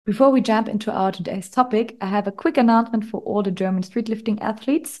Before we jump into our today's topic, I have a quick announcement for all the German streetlifting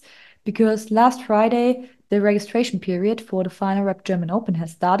athletes because last Friday, the registration period for the Final Rep German Open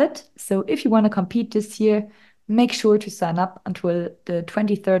has started. So if you want to compete this year, make sure to sign up until the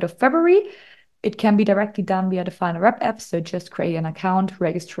 23rd of February. It can be directly done via the Final Rep app. So just create an account,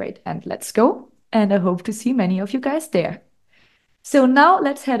 register, and let's go. And I hope to see many of you guys there. So now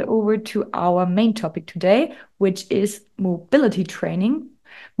let's head over to our main topic today, which is mobility training.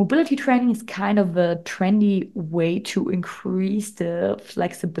 Mobility training is kind of a trendy way to increase the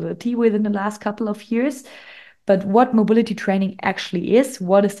flexibility within the last couple of years. But what mobility training actually is,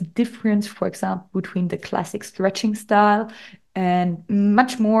 what is the difference, for example, between the classic stretching style and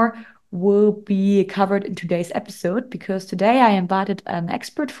much more will be covered in today's episode because today I invited an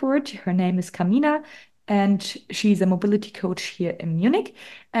expert for it. Her name is Chamina, and she's a mobility coach here in Munich.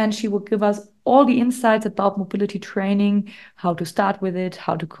 And she will give us all the insights about mobility training, how to start with it,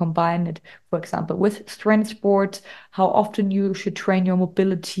 how to combine it, for example, with strength sports, how often you should train your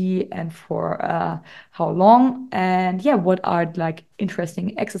mobility and for how long, and yeah, what are like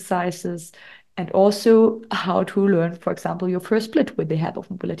interesting exercises, and also how to learn, for example, your first split with the help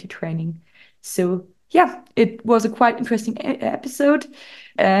of mobility training. So yeah, it was a quite interesting episode.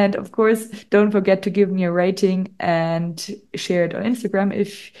 And of course, don't forget to give me a rating and share it on Instagram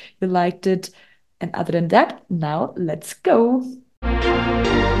if you liked it. And other than that, now let's go.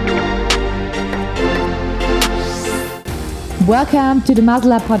 Welcome to the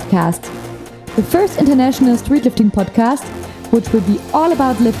Muscle Up podcast, the first international streetlifting podcast, which will be all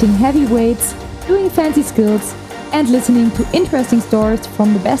about lifting heavy weights, doing fancy skills, and listening to interesting stories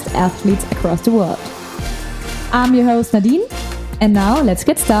from the best athletes across the world. I'm your host Nadine, and now let's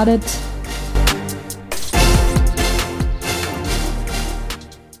get started.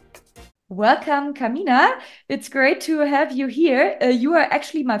 Welcome, Chamina. It's great to have you here. You are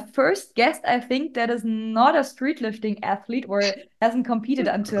actually my first guest, I think, that is not a streetlifting athlete or hasn't competed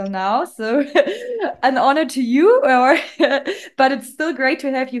until now. So an honor to you, but it's still great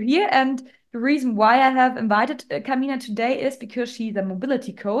to have you here. And the reason why I have invited Chamina today is because she's a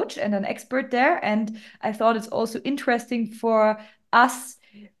mobility coach and an expert there. And I thought it's also interesting for us,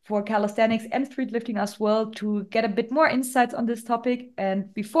 for calisthenics and streetlifting as well, to get a bit more insights on this topic.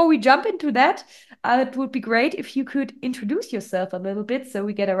 And before we jump into that, it would be great if you could introduce yourself a little bit so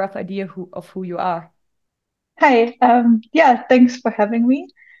we get a rough idea of who you are. Hi, yeah, thanks for having me.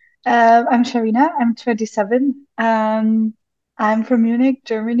 I'm Chamina, I'm 27. I'm from Munich,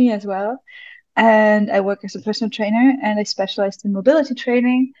 Germany as well, and I work as a personal trainer and I specialized in mobility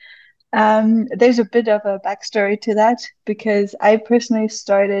training. There's a bit of a backstory to that because I personally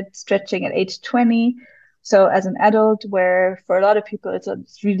started stretching at age 20. So as an adult, where for a lot of people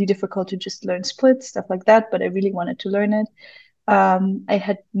it's really difficult to just learn splits, stuff like that, but I really wanted to learn it. I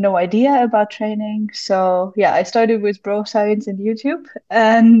had no idea about training. So yeah, I started with bro science and YouTube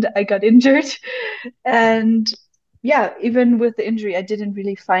and I got injured. And yeah, even with the injury, I didn't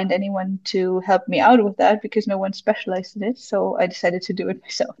really find anyone to help me out with that because no one specialized in it. So I decided to do it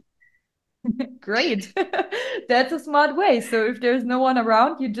myself. Great. That's a smart way. So if there's no one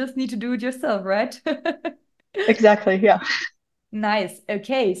around, you just need to do it yourself, right? Exactly. Yeah. Nice.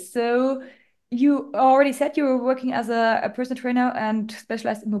 Okay. So you already said you were working as a personal trainer and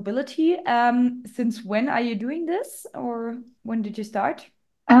specialized in mobility. Since when are you doing this, or when did you start?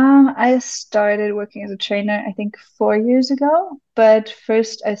 I started working as a trainer, I think 4 years ago. But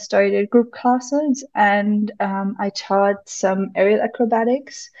first, I started group classes and I taught some aerial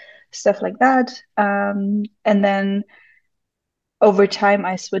acrobatics, stuff like that. And then over time,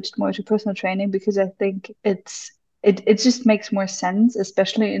 I switched more to personal training because I think it just makes more sense,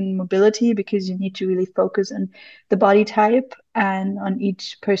 especially in mobility, because you need to really focus on the body type and on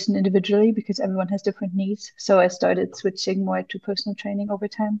each person individually because everyone has different needs. So I started switching more to personal training over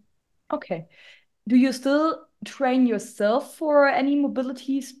time. Okay. Do you still train yourself for any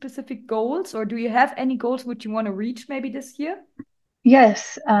mobility specific goals, or do you have any goals which you want to reach maybe this year?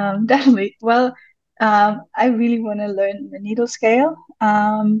 Yes, definitely. Well, I really want to learn the needle scale.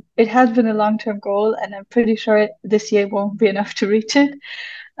 It has been a long-term goal, and I'm pretty sure this year won't be enough to reach it.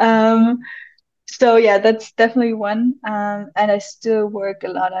 Um, so yeah, that's definitely one. And I still work a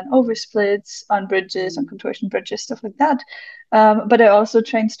lot on oversplits, on bridges, on contortion bridges, stuff like that. But I also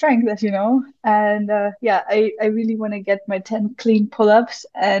train strength, as you know. And yeah, I really want to get my 10 clean pull-ups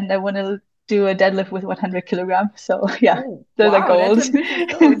and I want to do a deadlift with 100 kilograms. So yeah, Oh, those are wow, that's goals.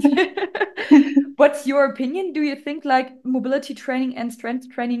 ambitious goals. What's your opinion? Do you think like mobility training and strength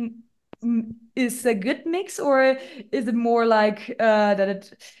training is a good mix, or is it more like that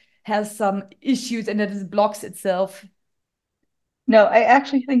it has some issues and that it blocks itself? No, I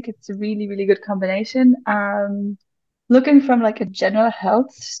actually think it's a really, really good combination. Looking from like a general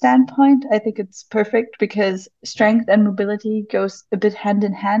health standpoint, I think it's perfect because strength and mobility goes a bit hand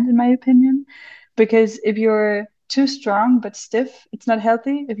in hand, in my opinion. Because if you're too strong but stiff, it's not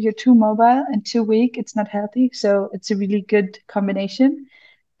healthy. If you're too mobile and too weak, it's not healthy. So it's a really good combination.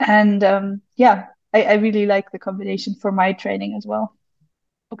 And yeah, I really like the combination for my training as well.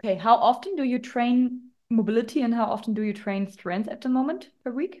 Okay, how often do you train mobility and how often do you train strength at the moment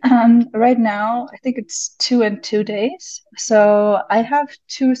per week? Right now, I think it's 2 and 2 days. So I have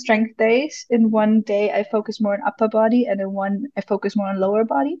 2 strength days. In one day, I focus more on upper body, and in one, I focus more on lower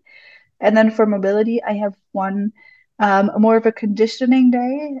body. And then for mobility, I have one more of a conditioning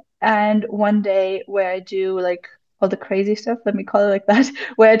day, and one day where I do like all the crazy stuff, let me call it like that,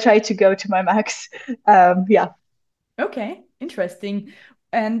 where I try to go to my max. Yeah. Okay, interesting.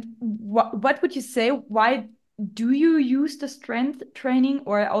 And what would you say? Why do you use the strength training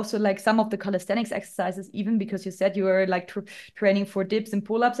or also like some of the calisthenics exercises, even because you said you are like training for dips and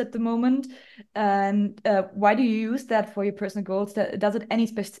pull-ups at the moment? And why do you use that for your personal goals? Does it any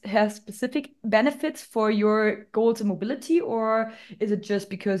have specific benefits for your goals and mobility, or is it just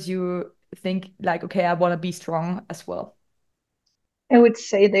because you think like, okay, I want to be strong as well? I would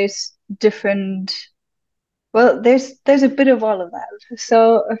say there's different, well, there's a bit of all of that.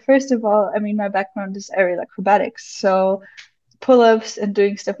 So first of all, I mean, my background is aerial acrobatics. So pull-ups and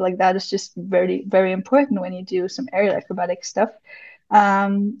doing stuff like that is just very, very important when you do some aerial acrobatic stuff.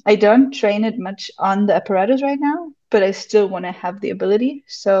 I don't train it much on the apparatus right now, but I still want to have the ability.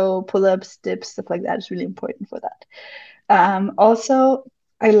 So pull-ups, dips, stuff like that is really important for that. Also,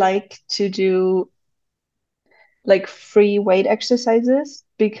 I like to do like free weight exercises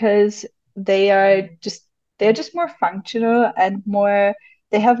because they are just they're just more functional and more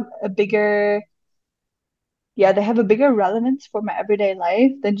they have a bigger yeah, they have a bigger relevance for my everyday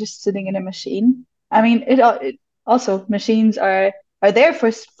life than just sitting in a machine. I mean, it also machines are there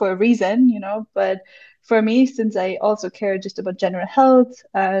for a reason, you know, but for me, since I also care just about general health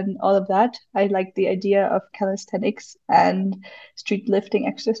and all of that, I like the idea of calisthenics and street lifting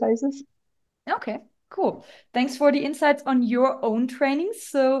exercises. Okay, cool. Thanks for the insights on your own training.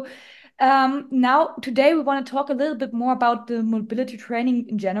 So, now today we want to talk a little bit more about the mobility training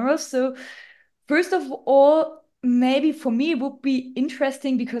in general. So, first of all, maybe for me it would be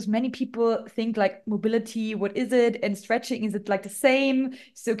interesting because many people think like mobility, what is it? And stretching, is it like the same?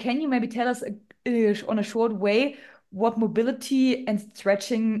 So, can you maybe tell us on a short way what mobility and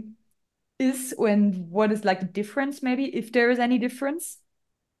stretching is and what is like the difference, maybe if there is any difference?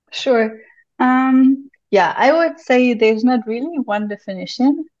 Sure. Yeah, I would say there's not really one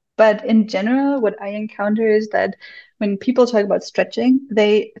definition, but in general, what I encounter is that when people talk about stretching,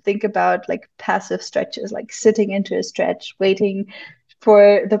 they think about like passive stretches, like sitting into a stretch, waiting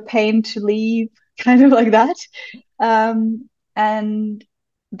for the pain to leave, kind of like that. And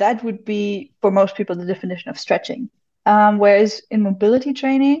that would be for most people the definition of stretching. Whereas in mobility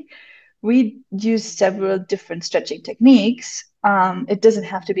training, we use several different stretching techniques. It doesn't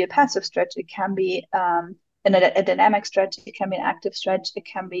have to be a passive stretch. It can be a dynamic stretch. It can be an active stretch. It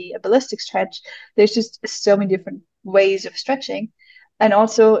can be a ballistic stretch. There's just so many different ways of stretching. And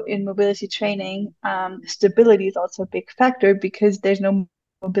also in mobility training, stability is also a big factor because there's no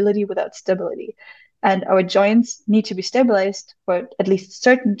mobility without stability. And our joints need to be stabilized, or at least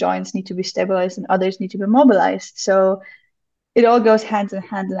certain joints need to be stabilized and others need to be mobilized. So it all goes hand in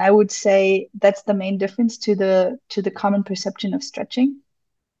hand, and I would say that's the main difference to the common perception of stretching.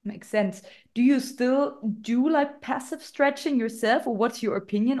 Makes sense. Do you still do like passive stretching yourself, or what's your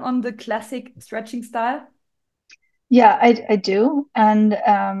opinion on the classic stretching style? Yeah, I do, and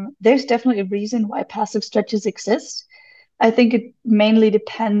there's definitely a reason why passive stretches exist. I think it mainly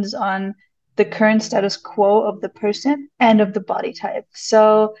depends on the current status quo of the person and of the body type.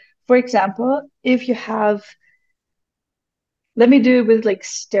 So, for example, if you have let me do it with like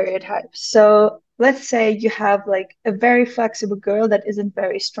stereotypes. So let's say you have like a very flexible girl that isn't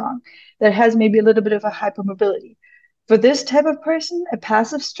very strong, that has maybe a little bit of a hypermobility. For this type of person, a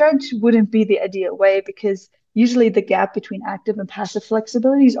passive stretch wouldn't be the ideal way because usually the gap between active and passive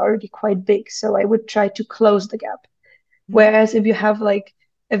flexibility is already quite big. So I would try to close the gap. Hmm? Whereas if you have like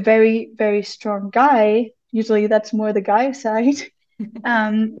a very, very strong guy, usually that's more the guy side,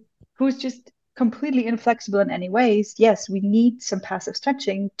 um, who's just completely inflexible in any ways, yes, we need some passive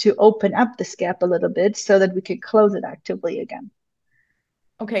stretching to open up this gap a little bit so that we can close it actively again.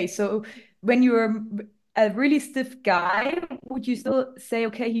 Okay, so when you're a really stiff guy, would you still say,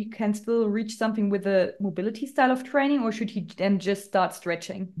 okay, he can still reach something with a mobility style of training, or should he then just start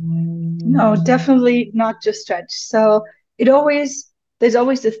stretching? No, definitely not just stretch. So it always there's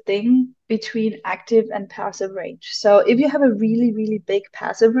always this thing between active and passive range. So if you have a really, really big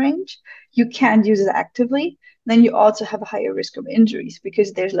passive range, you can't use it actively, then you also have a higher risk of injuries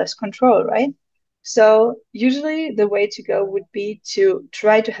because there's less control, right? So usually the way to go would be to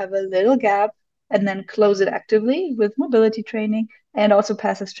try to have a little gap and then close it actively with mobility training and also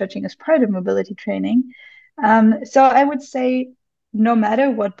passive stretching as part of mobility training. So I would say no matter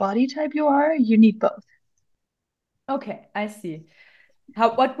what body type you are, you need both. Okay, I see.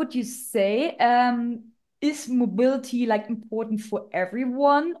 What would you say? Is mobility like important for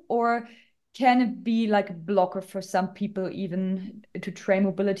everyone, or can it be like a blocker for some people even to train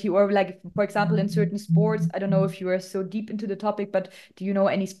mobility? Or like, for example, in certain sports, I don't know if you are so deep into the topic, but do you know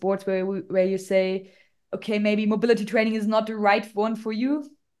any sports where you say, okay, maybe mobility training is not the right one for you?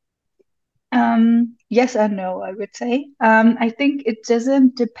 Yes and no, I would say. I think it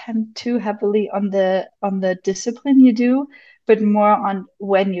doesn't depend too heavily on the discipline you do, but more on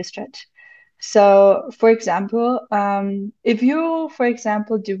when you stretch. So, for example, if you, for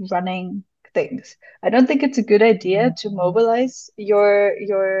example, do running things, I don't think it's a good idea to mobilize your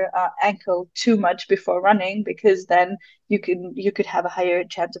ankle too much before running because then you could have a higher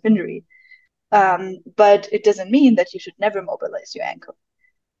chance of injury. But it doesn't mean that you should never mobilize your ankle.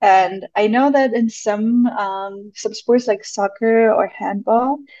 And I know that in some sports like soccer or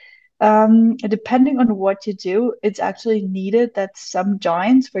handball, depending on what you do, it's actually needed that some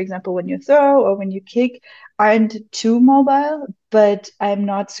joints, for example, when you throw or when you kick, aren't too mobile. But I'm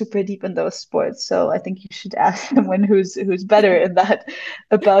not super deep in those sports, so I think you should ask someone who's better in that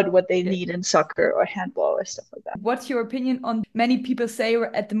about what they Okay. need in soccer or handball or stuff like that. What's your opinion on many people say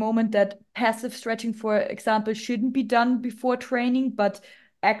at the moment that passive stretching, for example, shouldn't be done before training, but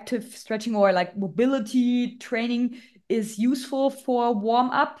active stretching or like mobility training is useful for warm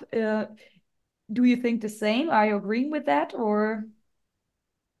up? Do you think the same? Are you agreeing with that or?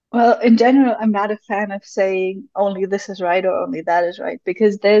 Well, in general, I'm not a fan of saying only this is right or only that is right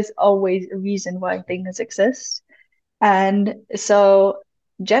because there's always a reason why things exist. And so,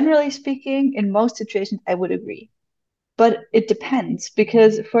 generally speaking, in most situations, I would agree. But it depends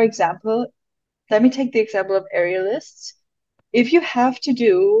because, for example, let me take the example of aerialists. If you have to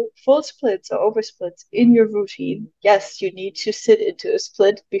do full splits or over splits in your routine, yes, you need to sit into a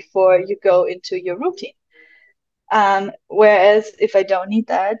split before you go into your routine. Whereas if I don't need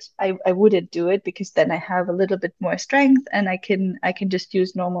that, I wouldn't do it because then I have a little bit more strength and I can just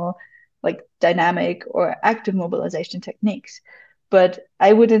use normal like dynamic or active mobilization techniques. But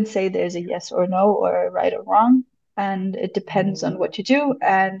I wouldn't say there's a yes or no or a right or wrong. And it depends on what you do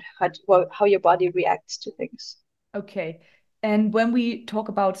and how your body reacts to things. Okay. And when we talk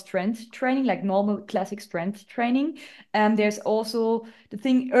about strength training, like normal classic strength training, there's also the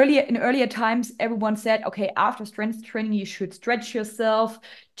thing earlier in earlier times, everyone said, okay, after strength training, you should stretch yourself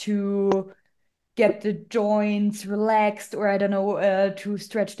to get the joints relaxed, or I don't know, to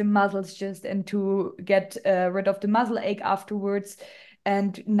stretch the muscles just and to get rid of the muscle ache afterwards.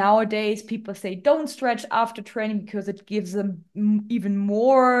 And nowadays, people say don't stretch after training because it gives them even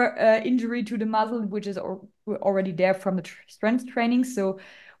more injury to the muscle, which is already there from the strength training. So,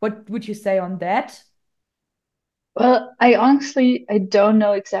 what would you say on that? Well, I don't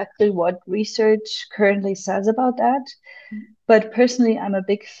know exactly what research currently says about that. But personally, I'm a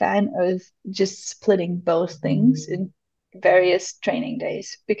big fan of just splitting both things in various training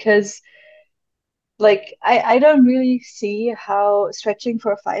days because, like, I don't really see how stretching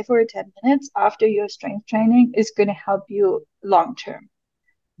for 5 or 10 minutes after your strength training is going to help you long term.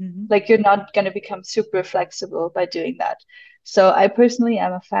 Mhm. Like, you're not going to become super flexible by doing that. So, I personally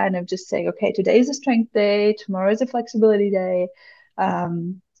am a fan of just saying, okay, today is a strength day, tomorrow is a flexibility day.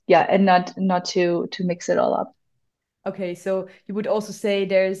 Yeah, and not to mix it all up. Okay, so you would also say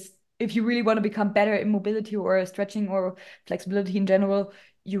there's, if you really want to become better in mobility or stretching or flexibility in general,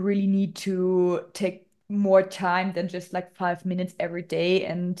 you really need to take more time than just like 5 minutes every day.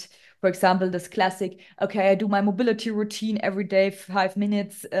 And for example, this classic, okay, I do my mobility routine every day, 5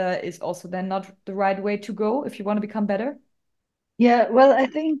 minutes, is also then not the right way to go if you want to become better. Yeah, well, I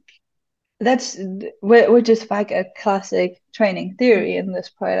think that's we're just like a classic training theory in this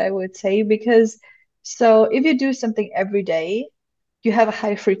part, I would say, because so if you do something every day, you have a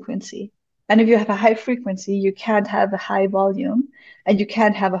high frequency. And if you have a high frequency, you can't have a high volume and you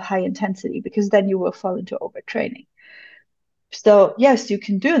can't have a high intensity because then you will fall into overtraining. So yes, you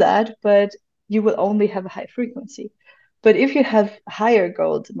can do that, but you will only have a high frequency. But if you have higher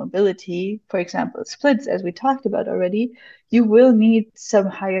goals in mobility, for example, splits, as we talked about already, you will need some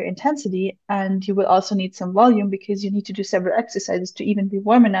higher intensity and you will also need some volume because you need to do several exercises to even be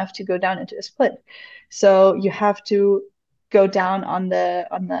warm enough to go down into a split. So you have to go down on the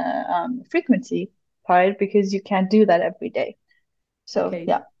frequency part because you can't do that every day. So Okay.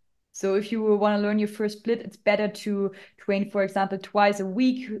 yeah. So if you want to learn your first split, it's better to train, for example, twice a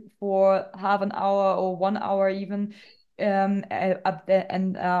week for half an hour or 1 hour even, up there,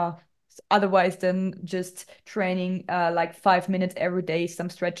 and otherwise than just training like 5 minutes every day, some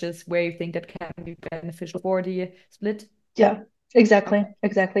stretches where you think that can be beneficial for the split. Yeah, exactly, Okay.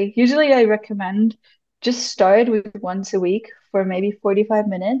 exactly. Usually I recommend just start with once a week for maybe 45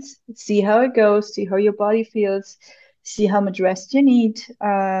 minutes, see how it goes, see how your body feels, see how much rest you need,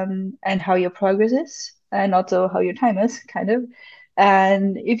 and how your progress is, and also how your time is, kind of.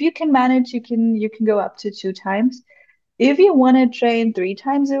 And if you can manage, you can go up to 2 times. If you want to train 3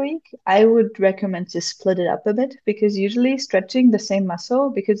 times a week, I would recommend to split it up a bit because usually stretching the same muscle,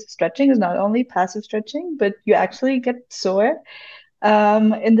 because stretching is not only passive stretching, but you actually get sore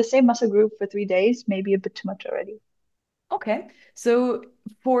in the same muscle group for 3 days, maybe a bit too much already. Okay, so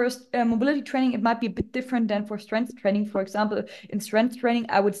for mobility training, it might be a bit different than for strength training. For example, in strength training,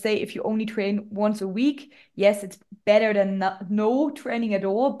 I would say if you only train once a week, yes, it's better than no training at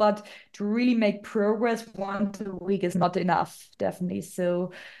all. But to really make progress, once a week is not enough, definitely.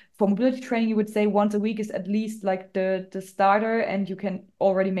 So for mobility training, you would say once a week is at least like the starter, and you can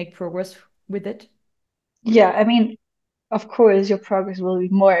already make progress with it. Yeah, I mean, of course, your progress will be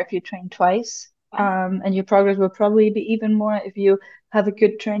more if you train twice. And your progress will probably be even more if you have a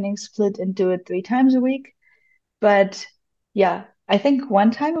good training split and do it 3 times a week. But yeah, I think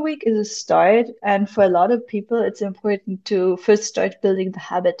 1 time a week is a start. And for a lot of people, it's important to first start building the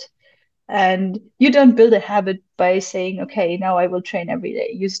habit. And you don't build a habit by saying, okay, now I will train every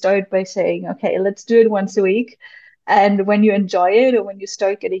day. You start by saying, okay, let's do it once a week. And when you enjoy it or when you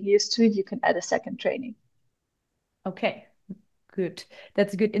start getting used to it, you can add a second training. Okay. Good.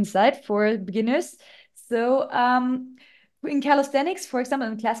 That's a good insight for beginners. So, in calisthenics, for example,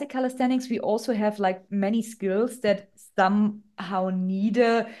 in classic calisthenics, we also have like many skills that somehow need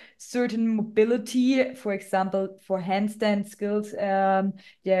a certain mobility. For example, for handstand skills,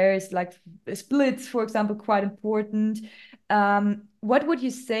 there is like splits, for example, quite important. What would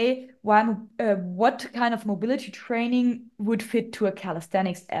you say? What kind of mobility training would fit to a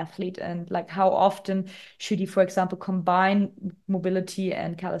calisthenics athlete, and like how often should he, for example, combine mobility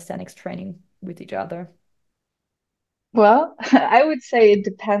and calisthenics training with each other? Well, I would say it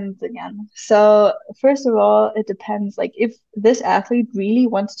depends again. So, first of all, it depends. Like, if this athlete really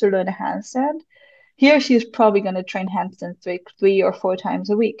wants to learn a handstand, he or she is probably going to train handstands 3 or 4 times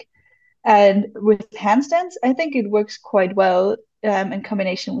a week. And with handstands, I think it works quite well in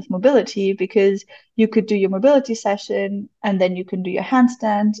combination with mobility because you could do your mobility session and then you can do your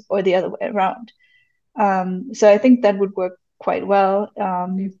handstands or the other way around. So I think that would work quite well.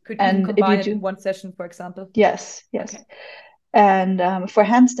 You could even And if you combine it in do, one session, for example. yes, yes. Okay. And for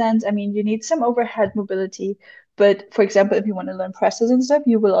handstands, I mean, you need some overhead mobility. But for example, if you want to learn presses and stuff,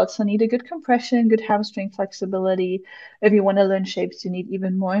 you will also need a good compression, good hamstring flexibility. If you want to learn shapes, you need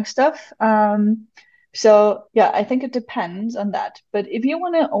even more stuff. So yeah, I think it depends on that. But if you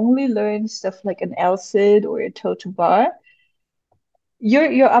want to only learn stuff like an L-sit or a toe to bar,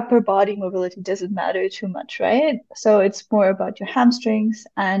 your upper body mobility doesn't matter too much, right? So it's more about your hamstrings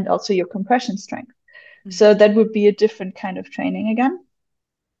and also your compression strength. So Mhm. that would be a different kind of training again.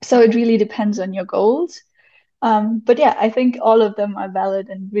 So it Okay. really depends on your goals. But yeah, I think all of them are valid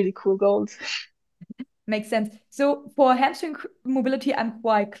and really cool goals. Makes sense. So for hamstring mobility, I'm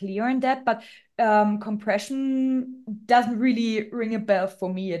quite clear on that, but compression doesn't really ring a bell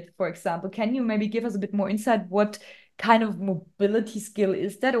for me, for example. Can you maybe give us a bit more insight? What kind of mobility skill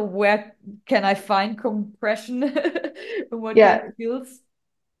is that, or where can I find compression? What kind of Yeah, skills?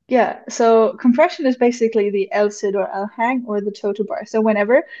 yeah. So compression is basically the L-sit or L-hang or the toe to bar. So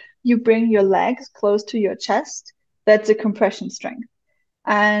whenever you bring your legs close to your chest, that's a compression strength.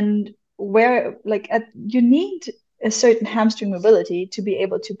 And where you need a certain hamstring mobility to be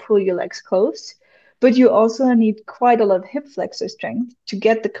able to pull your legs close, but you also need quite a lot of hip flexor strength to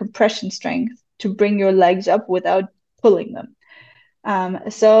get the compression strength to bring your legs up without pulling them.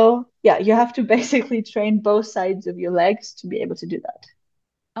 So yeah, you have to basically train both sides of your legs to be able to do that.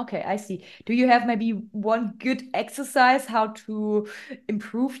 Okay, I see. Do you have maybe one good exercise how to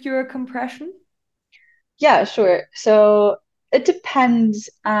improve your compression? Yeah, sure. So it depends.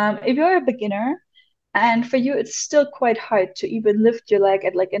 If you're a beginner, and for you, it's still quite hard to even lift your leg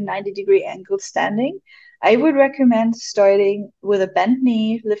at like a 90-degree angle standing. I would recommend starting with a bent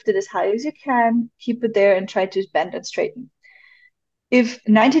knee, lift it as high as you can, keep it there, and try to bend and straighten. If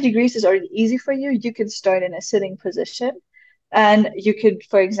 90 degrees is already easy for you, you can start in a sitting position. And you could,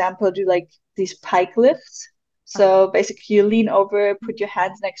 for example, do like these pike lifts. So basically, you lean over, put your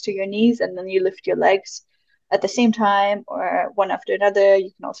hands next to your knees, and then you lift your legs at the same time or one after another.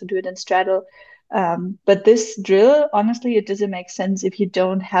 You can also do it in straddle. But this drill, honestly, it doesn't make sense if you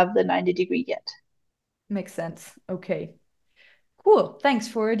don't have the 90-degree yet. Makes sense. Okay. Cool. Thanks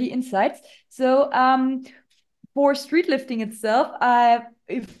for the insights. So, for street lifting itself,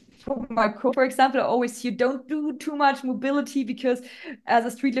 if for my coach, for example, I always you don't do too much mobility because as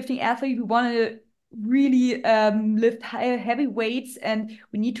a street lifting athlete, we want to really lift high, heavy weights, and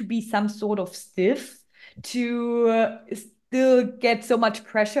we need to be some sort of stiff to still get so much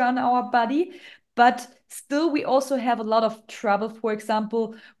pressure on our body. But still, we also have a lot of trouble, for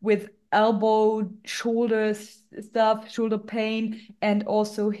example, with elbow, shoulders stuff, shoulder pain, and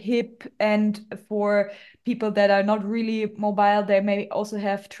also hip. And for people that are not really mobile, they may also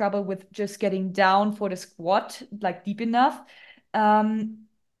have trouble with just getting down for the squat, like deep enough. Um,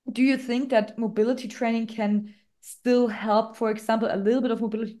 do you think that mobility training can still help? For example, a little bit of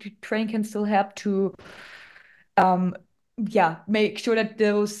mobility training can still help to, um, yeah, make sure that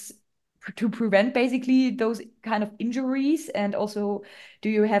those to prevent basically those kind of injuries. And also, do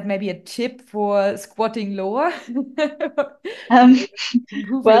you have maybe a tip for squatting lower to Um,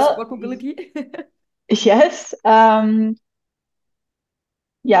 improve your well, squat mobility? yes.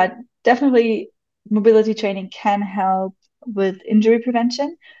 Yeah, definitely mobility training can help with injury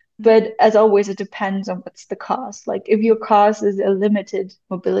prevention, Mhm. but as always, it depends on what's the cause. Like if your cause is a limited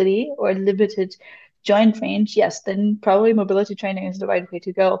mobility or limited joint range, yes, then probably mobility training is the right way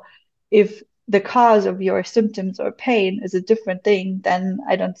to go. If the cause of your symptoms or pain is a different thing, then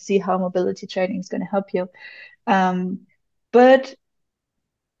I don't see how mobility training is going to help you. Um, but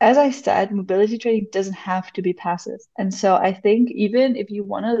as I said, mobility training doesn't have to be passive. And so I think even if you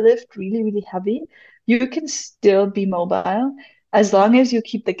want to lift really, really heavy, you can still be mobile as long as you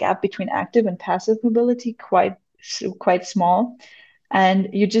keep the gap between active and passive mobility quite small. And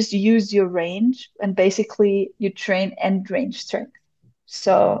you just use your range and basically you train end range strength.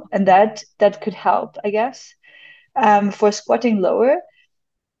 So, and Okay. that could help, I guess. For squatting lower,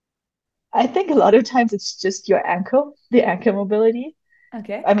 I think a lot of times it's just your ankle, the ankle mobility.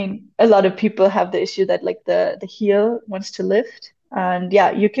 Okay. I mean, a lot of people have the issue that like the heel wants to lift. And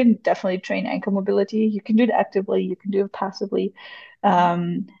yeah, you can definitely train ankle mobility. You can do it actively, you can do it passively.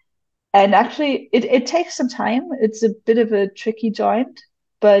 Um, and actually it takes some time. It's a bit of a tricky joint,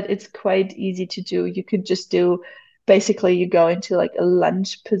 but it's quite easy to do. You could just do basically you go into like a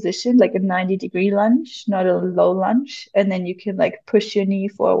lunge position, like a 90-degree lunge, not a low lunge, and then you can like push your knee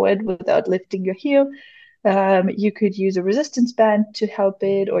forward without lifting your heel. You could use a resistance band to help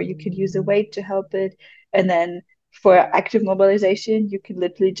it, or you could use a weight to help it. And then for active mobilization, you can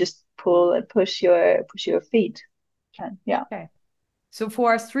literally just pull and push your feet. And yeah. Okay. So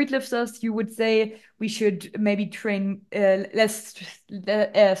for street lifters, you would say we should maybe train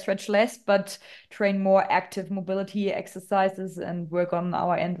stretch less, but train more active mobility exercises and work on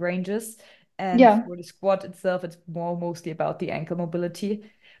our end ranges. And Yeah. for the squat itself, it's more mostly about the ankle mobility.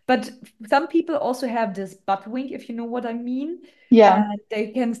 But some people also have this butt wink, if you know what I mean. Yeah.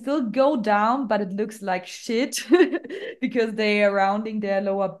 They can still go down, but it looks like shit because they are rounding their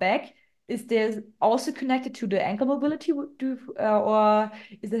lower back. Is this also connected to the ankle mobility, or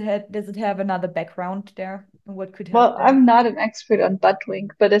does it have another background there? And what could help Well, there? I'm not an expert on butt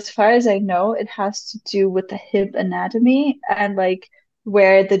wink, but as far as I know, it has to do with the hip anatomy and like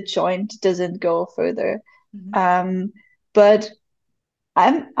where the joint doesn't go further. Mhm. Um, but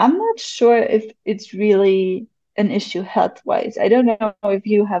I'm not sure if it's really an issue health wise. I don't know if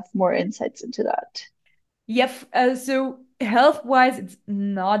you have more insights into that. Yep. So health-wise, it's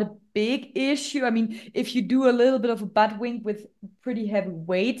not a big issue. I mean, if you do a little bit of a butt wink with pretty heavy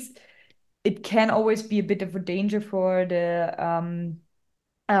weights, it can always be a bit of a danger for the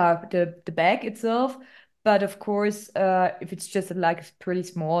bag itself. But of course, if it's just like pretty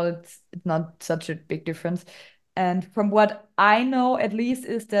small, it's not such a big difference. And from what I know, at least,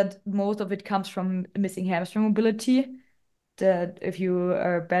 is that most of it comes from missing hamstring mobility. That if you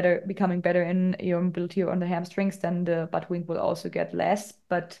are better, becoming better in your mobility on the hamstrings, then the butt wing will also get less.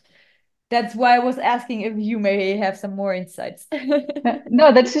 But that's why I was asking if you may have some more insights.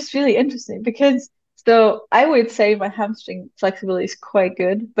 No, that's just really interesting because so I would say my hamstring flexibility is quite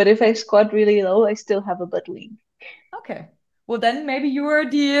good, but if I squat really low, I still have a butt lean. Okay. Well, then maybe you are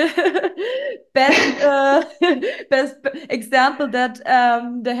the best best example that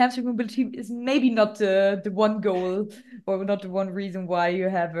the hamstring mobility is maybe not the one goal or not the one reason why you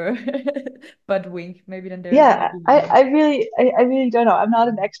have a butt wink. Maybe then there's Yeah, maybe more. I really don't know. I'm not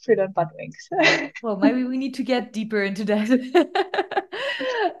an expert on butt wings. Well, maybe we need to get deeper into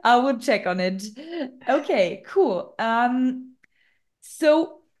that. I will check on it. Okay, cool.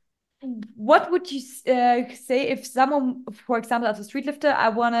 So what would you say if someone, for example, as a street lifter, I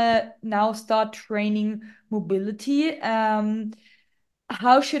want to now start training mobility?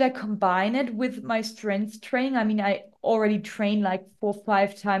 How should I combine it with my strength training? I mean, I already train like 4,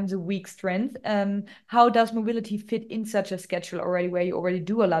 5 times a week strength. How does mobility fit in such a schedule already, where you already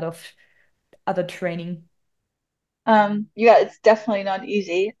do a lot of other training? Yeah, it's definitely not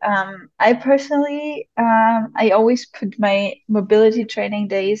easy. I personally, I always put my mobility training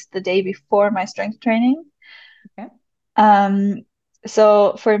days the day before my strength training. Okay. Um,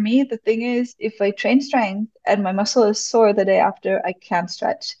 so for me, the thing is, if I train strength and my muscle is sore the day after, I can't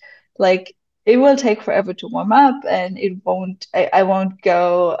stretch. Like it will take forever to warm up, and I won't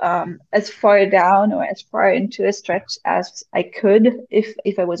go as far down or as far into a stretch as I could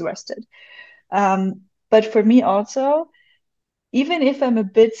if I was rested. But for me also, even if I'm a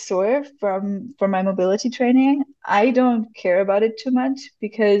bit sore from my mobility training, I don't care about it too much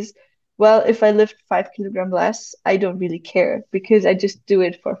because, well, if I lift 5 kilogram less, I don't really care because I just do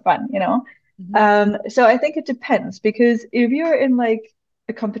it for fun, you know? Mhm. So I think it depends because if you're in like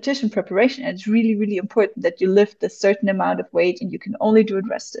a competition preparation, and it's really, really important that you lift a certain amount of weight and you can only do it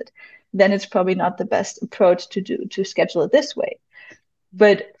rested, then it's probably not the best approach to schedule it this way.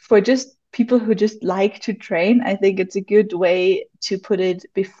 But for just people who just like to train, I think it's a good way to put it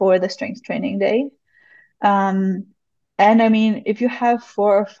before the strength training day. Um, and I mean, if you have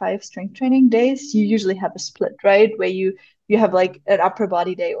 4 or 5 strength training days, you usually have a split, right? Where you have like an upper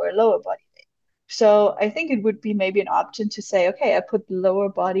body day or a lower body. So I think it would be maybe an option to say, okay, I put the lower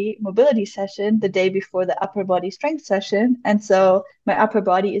body mobility session the day before the upper body strength session. And so my upper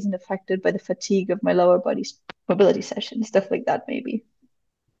body isn't affected by the fatigue of my lower body mobility session, stuff like that, maybe.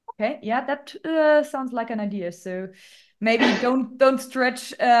 Okay, yeah, that sounds like an idea. So maybe don't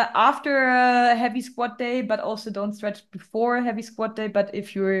stretch after a heavy squat day, but also don't stretch before a heavy squat day. But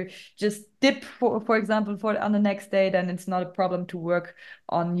if you're just dip for example, for on the next day, then it's not a problem to work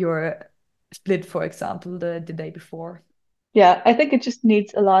on your split, for example, the day before. Yeah, I think it just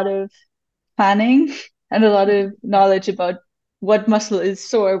needs a lot of planning and a lot of Yeah. knowledge about what muscle is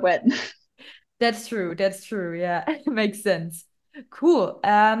sore when. That's true. That's true. Yeah, makes sense. Cool.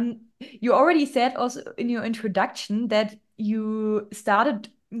 You already said also in your introduction that you started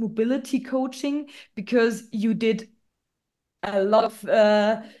mobility coaching because you did a lot of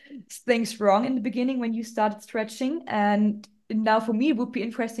things wrong in the beginning when you started stretching. And now for me, it would be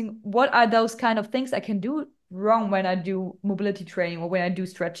interesting. What are those kind of things I can do wrong when I do mobility training or when I do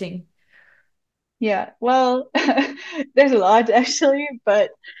stretching? Yeah, well, there's a lot actually, but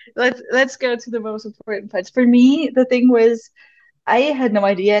let's go to the most important parts. For me, the thing was I had no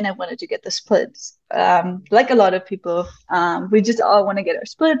idea and I wanted to get the splits. Like a lot of people, we just all want to get our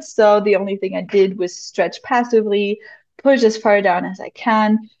splits. So the only thing I did was stretch passively, push as far down as I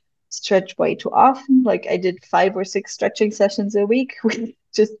can, stretch way too often. Like I did 5 or 6 stretching sessions a week, which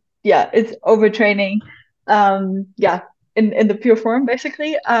just, yeah, it's overtraining. Yeah, in the pure form,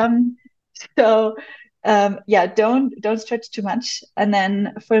 basically. So yeah, don't stretch too much. And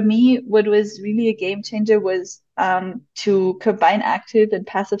then for me, what was really a game changer was to combine active and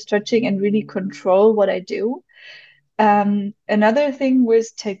passive stretching and really control what I do. Another thing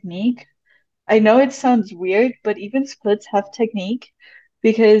was technique. I know it sounds weird, but even splits have technique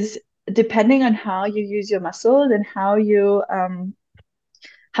because depending on how you use your muscles and how you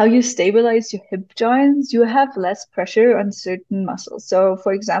stabilize your hip joints, you have less pressure on certain muscles. So,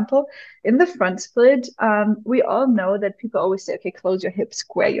 for example, in the front split, we all know that people always say, okay, close your hip,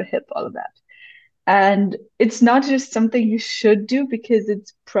 square your hip, all of that. And it's not just something you should do because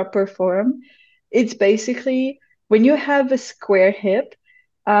it's proper form. It's basically when you have a square hip,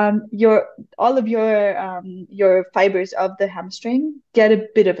 your all of your fibers of the hamstring get a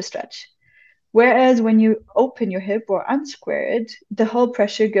bit of a stretch. Whereas when you open your hip or unsquare it, the whole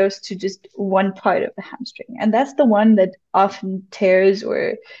pressure goes to just one part of the hamstring. And that's the one that often tears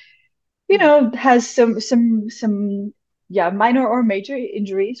or, Mm. has some yeah, minor or major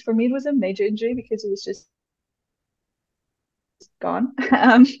injuries. For me, it was a major injury because it was just gone.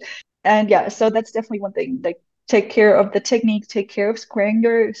 And yeah, so that's definitely one thing. Like take care of the technique, take care of squaring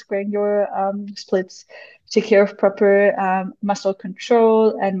your splits, take care of proper muscle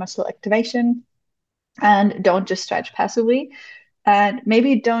control and muscle activation. and don't just stretch passively. And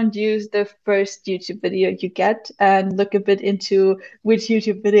maybe don't use the first YouTube video you get and look a bit into which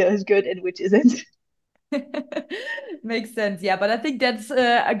YouTube video is good and which isn't. Makes sense. Yeah, but I think that's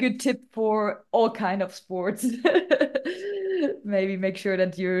a good tip for all kind of sports. Maybe make sure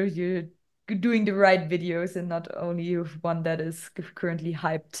that you're doing the right videos and not only one that is currently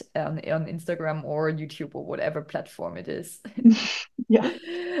hyped on Instagram or YouTube or whatever platform it is. Yeah.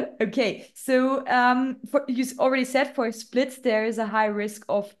 Okay, so you already said for splits there is a high risk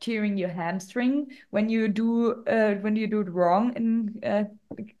of tearing your hamstring when you do it wrong in a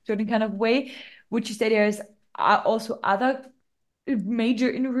certain kind of way. Would you say there's also other major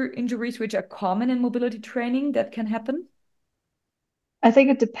injuries which are common in mobility training that can happen? I think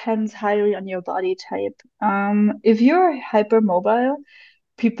it depends highly on your body type. If you're hypermobile,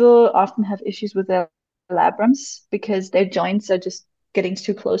 people often have issues with their labrums because their joints are just getting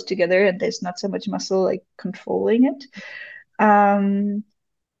too close together and there's not so much muscle like controlling it. Um,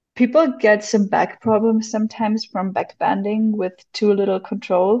 People get some back problems sometimes from back bending with too little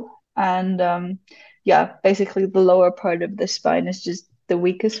control. And yeah, basically the lower part of the spine is just the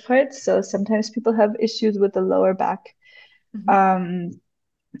weakest part. So sometimes people have issues with the lower back. Mhm. Um,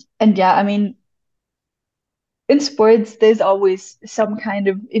 and yeah, I mean, in sports, there's always some kind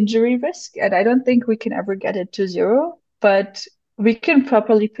of injury risk, and I don't think we can ever get it to zero, but we can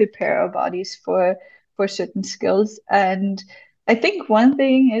properly prepare our bodies for certain skills. And I think one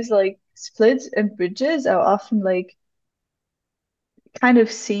thing is like splits and bridges are often like kind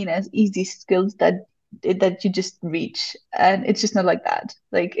of seen as easy skills that you just reach, and it's just not like that.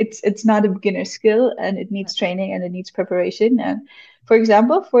 Like it's not a beginner skill, and it needs training and it needs preparation. And for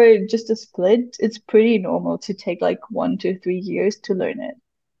example, for just a split, it's pretty normal to take like 1 to 3 years to learn it.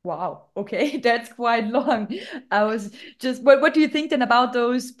 Wow. Okay, that's quite long. I was just, what do you think then about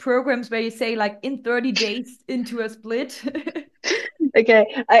those programs where you say like in 30 days into a split?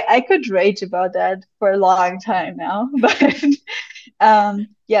 Okay, I could rage about that for a long time now, but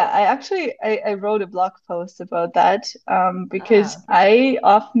yeah, I wrote a blog post about that because Ah, okay. I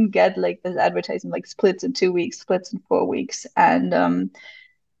often get like this advertisement like splits in 2 weeks, splits in 4 weeks, and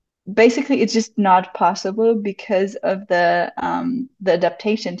basically it's just not possible because of the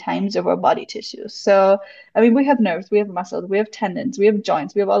adaptation times of our body tissues. So I mean, we have nerves, we have muscles, we have tendons, we have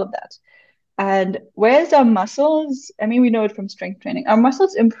joints, we have all of that. And whereas our muscles, I mean, we know it from strength training, our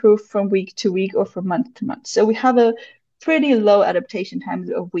muscles improve from week to week or from month to month. So we have a pretty low adaptation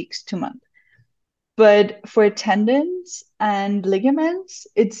times of weeks to month. But for tendons and ligaments,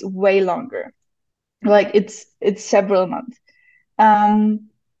 it's way longer. Like Okay. it's several months. Um,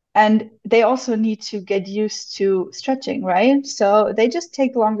 and they also need to get used to stretching, right? So they just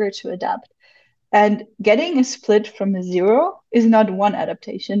take longer to adapt. And getting a split from zero is not one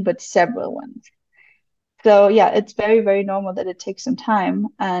adaptation, but several ones. So yeah, it's very, very normal that it takes some time.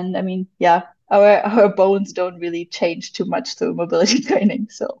 And I mean, yeah, our bones don't really change too much through mobility training.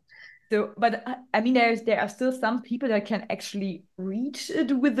 So So, but I mean, there are still some people that can actually reach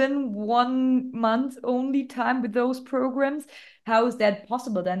it within 1 month only time with those programs. How is that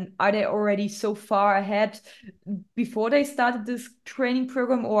possible then? Are they already so far ahead before they started this training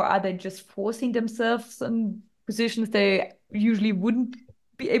program, or are they just forcing themselves in positions they usually wouldn't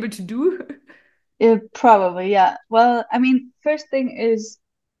be able to do? it probably, yeah. Well, I mean, first thing is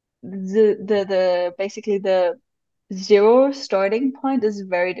the basically the zero starting point is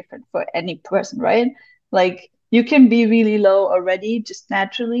very different for any person, right? Like you can be really low already just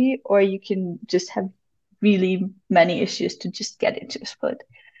naturally, or you can just have really many issues to just get into a split.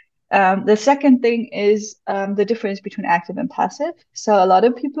 The second thing is the difference between active and passive. So a lot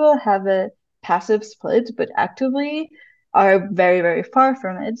of people have a passive split, but actively are very, very far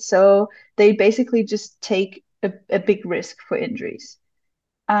from it. So they basically just take a big risk for injuries.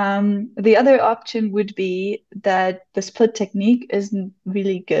 The other option would be that the split technique isn't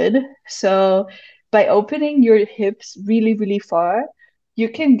really good. So by opening your hips really, really far, you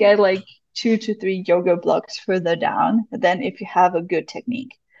can get like 2 to 3 yoga blocks further down than if you have a good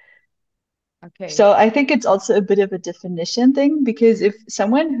technique. Okay. So I think it's also a bit of a definition thing because if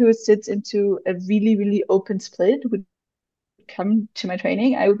someone who sits into a really, really open split would come to my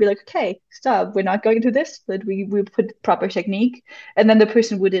training, I would be like, okay, stop. We're not going into this split. We put proper technique, and then the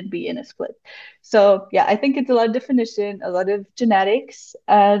person wouldn't be in a split. So yeah, I think it's a lot of definition, a lot of genetics,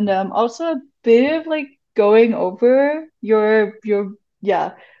 and also a bit of like going over your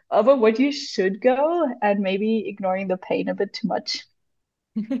yeah over what you should go, and maybe ignoring the pain a bit too much.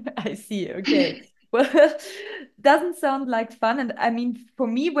 I see. Okay. Well, doesn't sound like fun. And I mean, for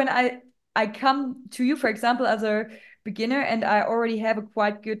me, when I come to you, for example, as a beginner and I already have a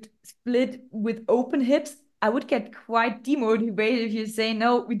quite good split with open hips, I would get quite demotivated if you say,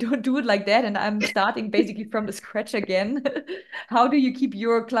 no, we don't do it like that. And I'm starting basically from the scratch again. How do you keep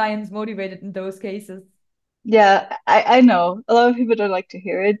your clients motivated in those cases? Yeah, I know a lot of people don't like to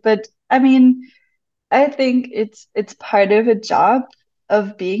hear it, but I mean, I think it's part of a job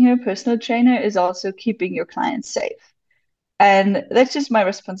of being a personal trainer is also keeping your clients safe. And that's just my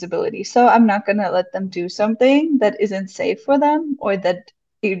responsibility. So I'm not gonna let them do something that isn't safe for them or that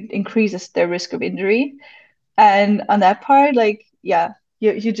increases their risk of injury. And on that part, like, yeah,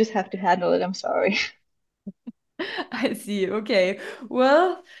 you just have to handle it. I'm sorry. I see. Okay.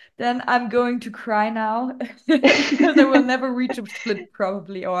 Well, then I'm going to cry now because I will never reach a split,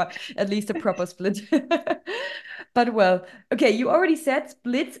 probably, or at least a proper split. But well, okay, you already said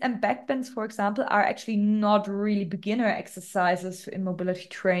splits and backbends, for example, are actually not really beginner exercises in mobility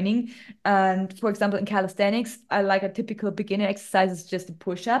training. And for example, in calisthenics, I like a typical beginner exercise is just a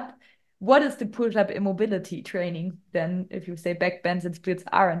push-up. What is the push-up in mobility training then, if you say backbends and splits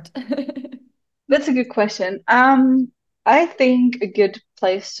aren't? That's a good question. I think a good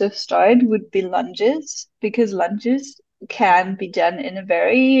place to start would be lunges because lunges can be done in a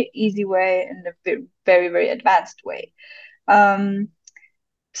very easy way and a very, very advanced way. Um,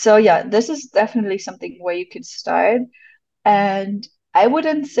 so yeah, this is definitely something where you could start. And I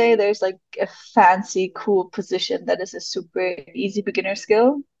wouldn't say there's like a fancy, cool position that is a super easy beginner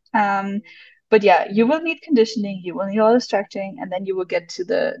skill. Um, but yeah, you will need conditioning, you will need a lot of stretching, and then you will get to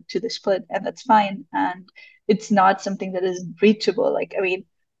the split, and that's fine. And it's not something that is reachable. Like, I mean,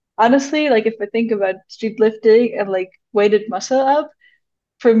 honestly, like if I think about street lifting and like weighted muscle up,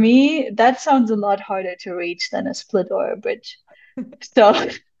 for me, that sounds a lot harder to reach than a split or a bridge. So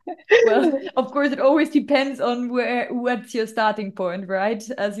Well, of course, it always depends on what's your starting point, right?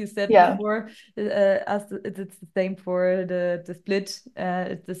 As you said yeah. before, it's the same for the split.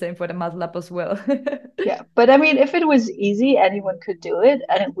 It's the same for the muscle up as well. Yeah, but I mean, if it was easy, anyone could do it,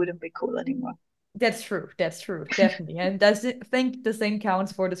 and it wouldn't be cool anymore. That's true. That's true. Definitely. And I think the same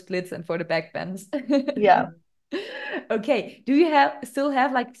counts for the splits and for the backbends. Yeah, Okay. Do you have still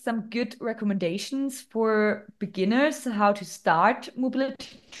have like some good recommendations for beginners how to start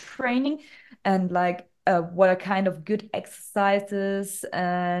mobility training and like what are kind of good exercises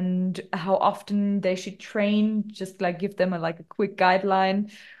and how often they should train? Just like give them like a quick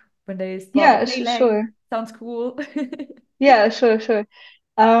guideline when they start. yeah, Okay, leg sure. sounds cool. Yeah, sure, sure.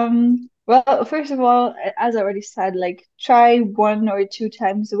 Well, first of all, as I already said, like try 1 or 2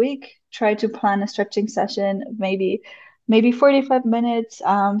 times a week. Try to plan a stretching session, maybe 45 minutes.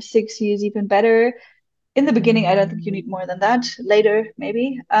 60 is even better. In the beginning, I don't think you need more than that. Later,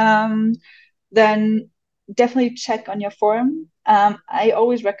 maybe. Then definitely check on your form. I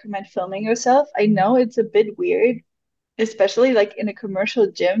always recommend filming yourself. I know it's a bit weird, especially like in a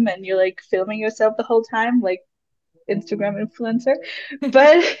commercial gym and you're like filming yourself the whole time, like Instagram influencer,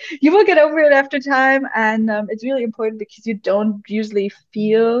 but you will get over it after time. And it's really important because you don't usually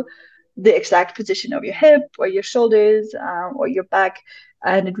feel the exact position of your hip or your shoulders or your back.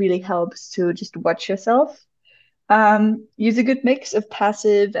 And it really helps to just watch yourself. Use a good mix of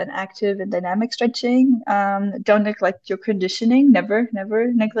passive and active and dynamic stretching. Don't neglect your conditioning. Never,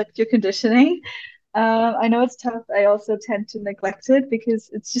 never neglect your conditioning. I know it's tough. I also tend to neglect it because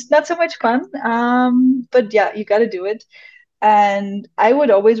it's just not so much fun. But yeah, you got to do it. And I would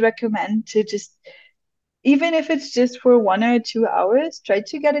always recommend to just, even if it's just for 1 or 2 hours, try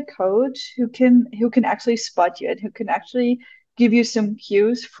to get a coach who can actually spot you and who can actually give you some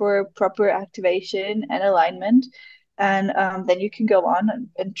cues for proper activation and alignment. And then you can go on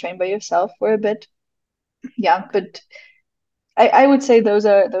and train by yourself for a bit. Yeah, Okay. but I would say those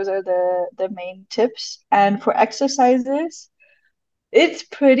are the main tips. And for exercises, it's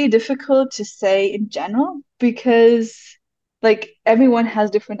pretty difficult to say in general because like everyone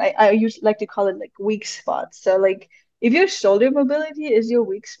has different I usually like to call it like weak spots. So like if your shoulder mobility is your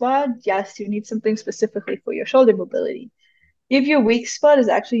weak spot, yes, you need something specifically for your shoulder mobility. If your weak spot is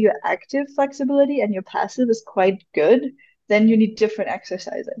actually your active flexibility and your passive is quite good, then you need different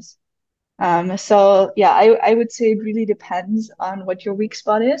exercises. Okay. So yeah, I would say it really depends on what your weak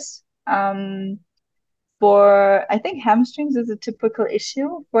spot is. For I think hamstrings is a typical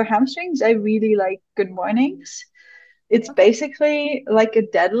issue. For hamstrings, I really like good mornings. It's Okay. basically like a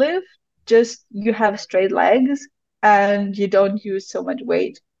deadlift, just you have straight legs and you don't use so much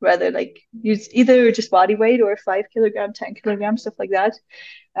weight. Rather, like use either just body weight or 5 kilogram, 10 kilograms, stuff like that.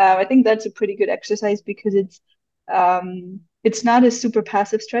 I think that's a pretty good exercise because it's not a super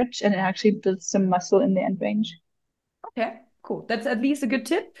passive stretch and it actually builds some muscle in the end range. Okay, cool. That's at least a good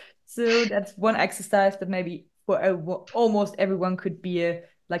tip. So that's one exercise that maybe almost everyone could be a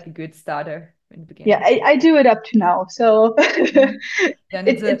like a good starter in the Yeah, beginning. I do it up to now, so Mhm. Then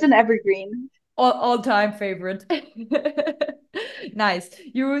it's a it's an evergreen. all-time favorite. Nice.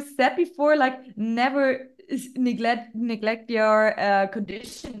 You said before, like never neglect your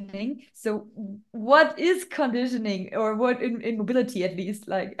conditioning. So what is conditioning, or what in mobility at least?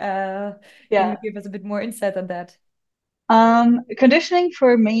 Like, can you Yeah. give us a bit more insight on that? Conditioning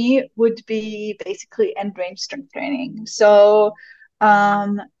for me would be basically end range strength training. So,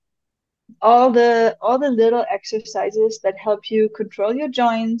 um, all the little exercises that help you control your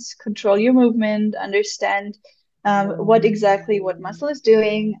joints, control your movement, understand what exactly what muscle is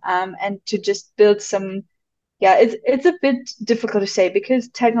doing, and to just build some. Yeah, it's a bit difficult to say because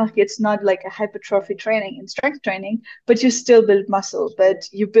technically it's not like a hypertrophy training and strength training, but you still build muscle, but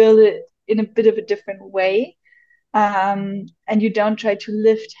you build it in a bit of a different way. And you don't try to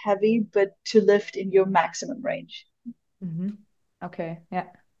lift heavy, but to lift in your maximum range. Hmm. Okay, yeah,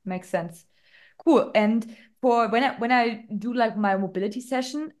 makes sense. Cool. And for when I do like my mobility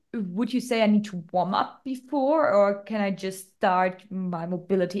session, would you say I need to warm up before, or can I just start my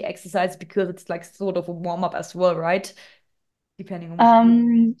mobility exercise because it's like sort of a warm up as well, right? Depending on who.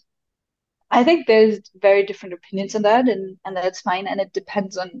 Um, I think there's very different opinions on that, and that's fine. And it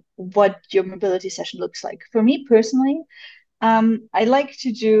depends on what your mobility session looks like. For me personally, I like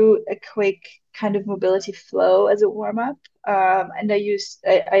to do a quick kind of mobility flow as a warm up. And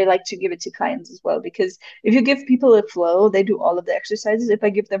I like to give it to clients as well because if you give people a flow, they do all of the exercises. If I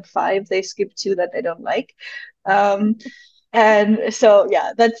give them five, they skip two that they don't like. Um, and so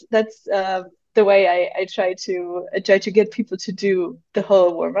yeah, that's the way I try to get people to do the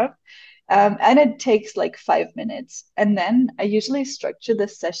whole warm up. And it takes like 5 minutes. And then I usually structure the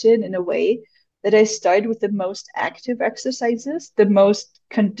session in a way that I start with the most active exercises, the most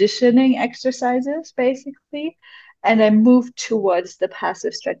conditioning exercises, basically, and I move towards the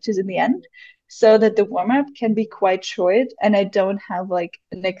passive stretches in the end so that the warm up can be quite short and I don't have like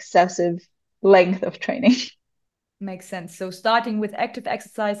an excessive length of training. Makes sense. So starting with active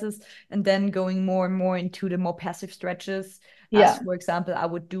exercises and then going more and more into the more passive stretches. As Yeah, for example, I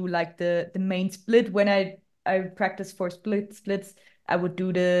would do like the main split when I practice for splits. I would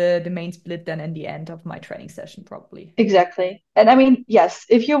do the main split then in the end of my training session probably. exactly. And I mean, yes,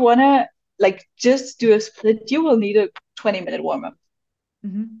 if you wanna like just do a split, you will need a 20-minute warm up.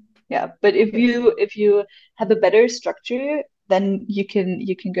 Hmm. Yeah, but if Okay. you have a better structure, then you can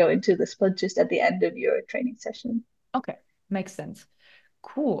go into the split just at the end of your training session. Okay. Makes sense.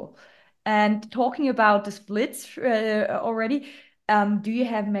 Cool. And talking about the splits already, do you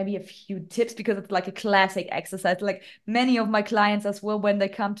have maybe a few tips? Because it's like a classic exercise. Like many of my clients as well, when they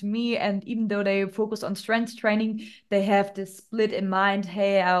come to me, and even though they focus on strength training, they have this split in mind.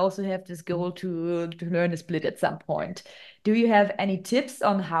 Hey, I also have this goal to learn a split at some point. Do you have any tips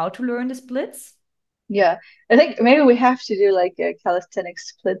on how to learn the splits? Yeah, I think maybe we have to do like a calisthenics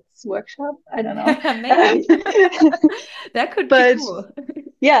splits workshop. I don't know. Maybe. That could be But cool.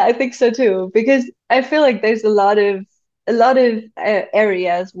 yeah, I think so too, because I feel like there's a lot of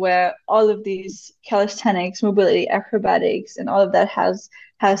areas where all of these calisthenics, mobility, acrobatics, and all of that has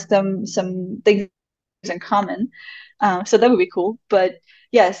some things in common. So that would be cool. But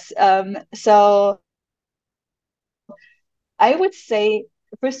yes, so I would say,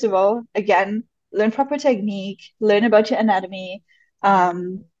 first of all, again, learn proper technique, learn about your anatomy.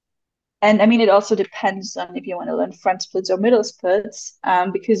 Um, and I mean, it also depends on if you want to learn front splits or middle splits,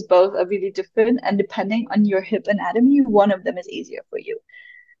 because both are really different. And depending on your hip anatomy, one of them is easier for you.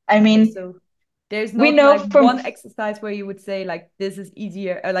 I Okay, mean, so there's we not know like from, one exercise where you would say like this is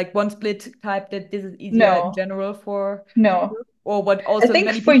easier, like one split type that this is easier in no, general for no. people, or what I also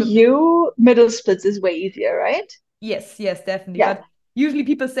think many for people think. you, middle splits is way easier, right? Yes, yes, definitely. Yeah. But usually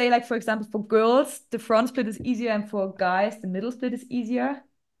people say like, for example, for girls, the front split is easier, and for guys, the middle split is easier.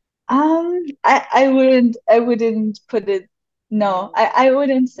 I wouldn't put it, no, I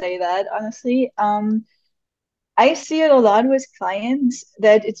wouldn't say that, honestly. I see it a lot with clients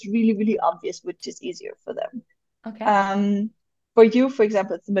that it's really, really obvious which is easier for them. Okay. Um, for you, for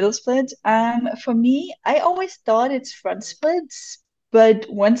example, it's the middle split. For me, I always thought it's front splits, but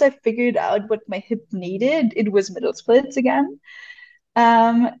once I figured out what my hip needed, it was middle splits again.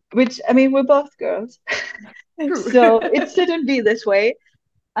 Which I mean, we're both girls, True. so it shouldn't be this way.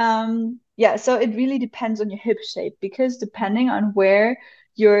 Yeah, so it really depends on your hip shape because depending on where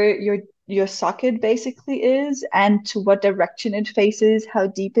your socket basically is and to what direction it faces, how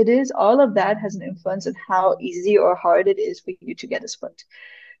deep it is, all of that has an influence on how easy or hard it is for you to get a split.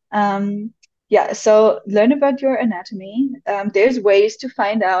 Um, yeah, so learn about your anatomy. There's ways to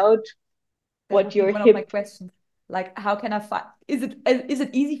find out That what would be your one of my hip questions. Like, how can I find, is it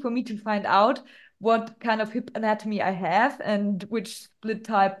easy for me to find out what kind of hip anatomy I have and which split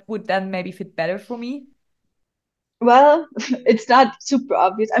type would then maybe fit better for me? Well, it's not super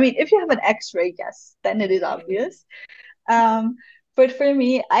obvious. I mean, if you have an X-ray, yes, then it is Okay. obvious. Um, but for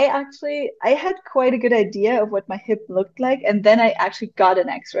me, I had quite a good idea of what my hip looked like, and then I actually got an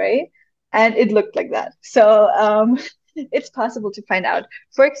X-ray, and it looked like that. So it's possible to find out.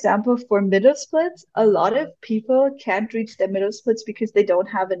 For example, for middle splits, a lot of people can't reach their middle splits because they don't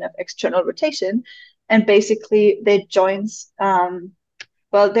have enough external rotation, and basically their joints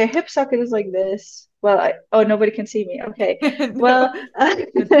well, their hip socket is like this. Well, oh, nobody can see me. Okay. No. Well,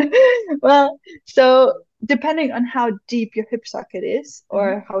 Good. well, so depending on how deep your hip socket is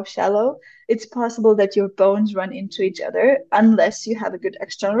Mhm. or how shallow, it's possible that your bones run into each other unless you have a good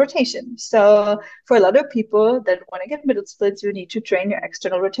external rotation. So for a lot of people that want to get middle splits, you need to train your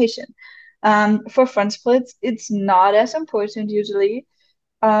external rotation. For front splits, it's not as important usually.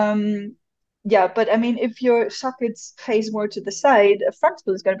 Um, yeah, but I mean, if your sockets face more to the side, a front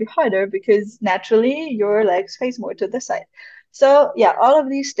split is going to be harder because naturally your legs face more to the side. So yeah, all of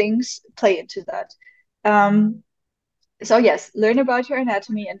these things play into that. Um, so yes, learn about your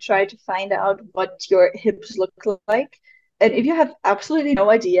anatomy and try to find out what your hips look like. And if you have absolutely no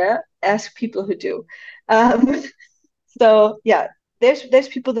idea, ask people who do. Um, so yeah, there's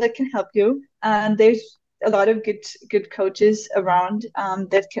people that can help you, and there's a lot of good coaches around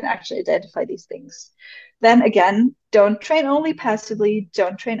that can actually identify these things. Then again, don't train only passively,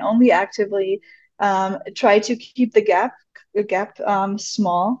 don't train only actively. Try to keep the gap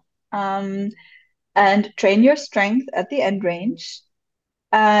small, and train your strength at the end range.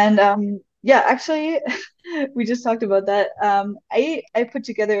 And yeah, actually, we just talked about that. I put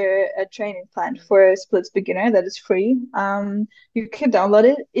together a training plan for Splits Beginner that is free. You can download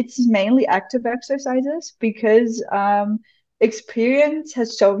it. It's mainly active exercises because experience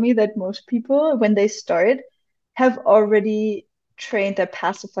has shown me that most people, when they start, have already trained their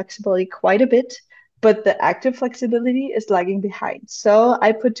passive flexibility quite a bit, but the active flexibility is lagging behind. So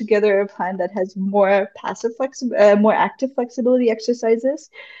I put together a plan that has more active flexibility exercises,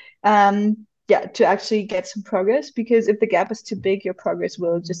 yeah, to actually get some progress. Because if the gap is too big, your progress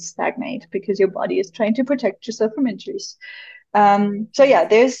will just stagnate because your body is trying to protect yourself from injuries. Makes So yeah, sense.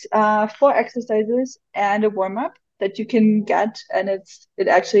 there's four exercises and a warm up that you can get, and it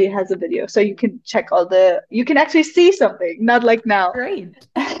actually has a video, so you can check you can actually see something, not like now. Great.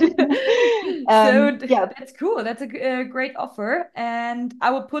 So Yeah, that's cool. That's a great offer. And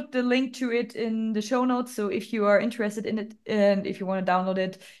I will put the link to it in the show notes. So if you are interested in it and if you want to download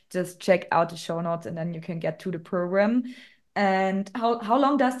it, just check out the show notes and then you can get to the program. And how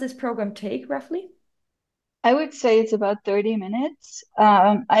long does this program take roughly? I would say it's about 30 minutes.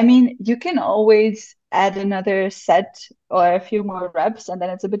 I mean, you can always add another set or a few more reps, and then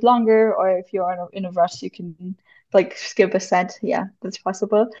it's a bit longer. Or if you're in a rush, you can like skip a set. Yeah, that's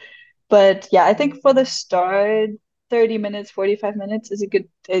possible. But yeah, I think for the start, 30 minutes, 45 minutes is a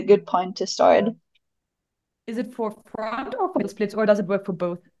good point to start. Is it for front or for splits, or does it work for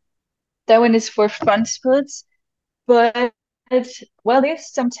both? That one is for front splits, but well,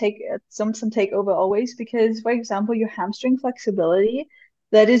 there's some takeover always because, for example, your hamstring flexibility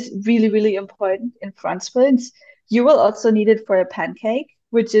that is really really important in front splits. You will also need it for a pancake,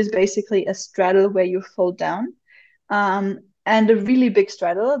 which is basically a straddle where you fold down. And a really big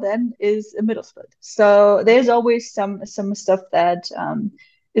straddle then is a middle split. So there's Okay. always some stuff that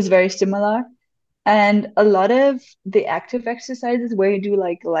is very similar. And a lot of the active exercises where you do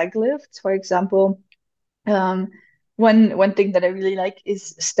like leg lifts, for example, um, one thing that I really like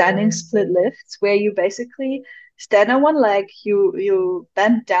is standing split lifts, where you basically stand on one leg, you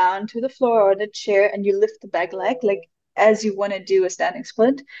bend down to the floor or on a chair, and you lift the back leg like as you want to do a standing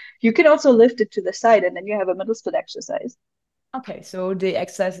split. You can also lift it to the side, and then you have a middle split exercise. Okay, so the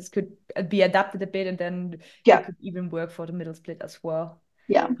exercises could be adapted a bit and then they Yeah, could even work for the middle split as well.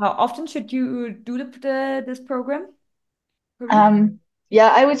 yeah. How often should you do this program per week? Um, yeah,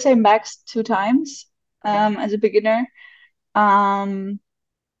 I would say max 2 times Okay. as a beginner. Um,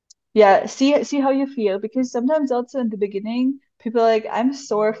 Yeah, see how you feel because sometimes also in the beginning, people are like, I'm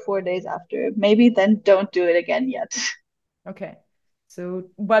sore 4 days after. Maybe then don't do it again yet. Okay. So,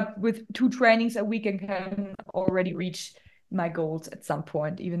 but with two trainings a week, I can already reach my goals at some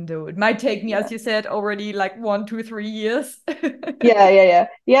point, even though it might take me, Yeah. as you said, already like 1, 2, 3 years.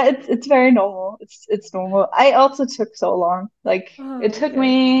 Yeah, it's very normal. It's normal. I also took so long. Like it Oh, took okay.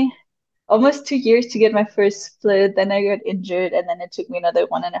 me almost 2 years to get my first split, then I got injured, and then it took me another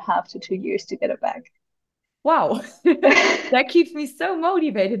 1.5 to 2 years to get it back. Wow, that keeps me so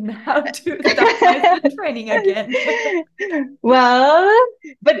motivated now to start my sprint training again. Well,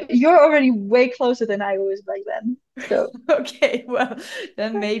 but you're already way closer than I was back then. So Okay, well,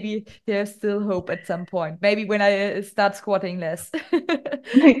 then maybe there's still hope at some point. Maybe when I start squatting less,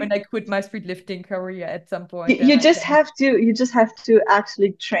 when I quit my street lifting career at some point, then I can. you just have to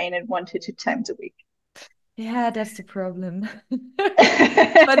actually train it 1 to 2 times a week. Yeah, that's the problem.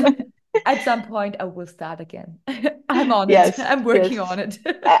 But at some point, I will start again. I'm on it. Yes, I'm yes. working on it.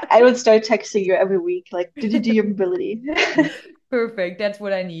 I will start texting you every week, like, did you do your mobility? Perfect. That's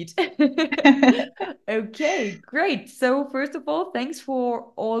what I need. Okay, great. So first of all, thanks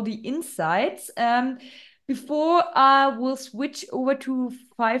for all the insights. Before I will switch over to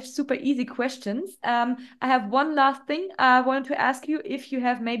five super easy questions, I have one last thing I wanted to ask you if you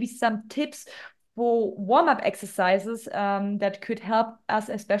have maybe some tips for warm-up exercises that could help us,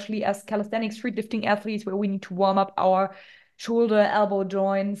 especially as calisthenics street lifting athletes, where we need to warm up our shoulder, elbow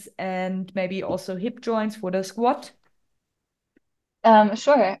joints, and maybe also hip joints for the squat.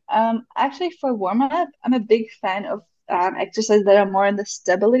 Sure. Actually, for warm up, I'm a big fan of exercises that are more on the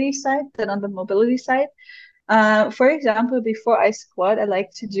stability side than on the mobility side. For example, before I squat, I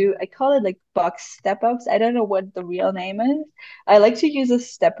like to do, I call it like box step ups. I don't know what the real name is. I like to use a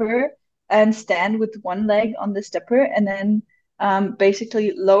stepper and stand with one leg on the stepper and then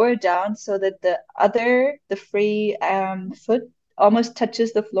basically lower down so that the free foot almost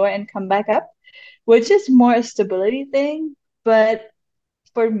touches the floor and come back up, which is more a stability thing. But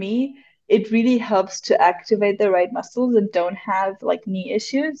for me, it really helps to activate the right muscles and don't have like knee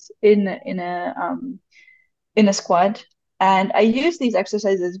issues in a squat. And I use these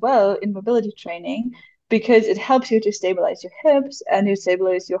exercises as well in mobility training because it helps you to stabilize your hips and you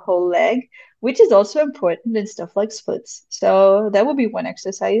stabilize your whole leg, which is also important in stuff like splits. So that would be one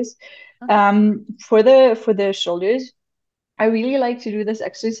exercise. Okay. For the shoulders, I really like to do this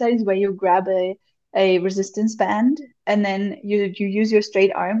exercise where you grab a resistance band and then you use your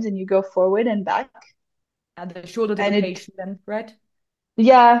straight arms and you go forward and back. And the shoulder And it dislocation then, right?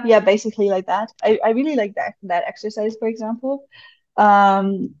 yeah, basically like that. I really like that exercise, for example.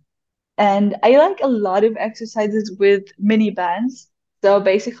 Um, and I like a lot of exercises with mini bands. So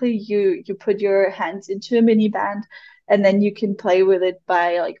basically you put your hands into a mini band and then you can play with it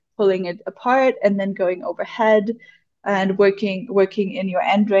by like pulling it apart and then going overhead and working in your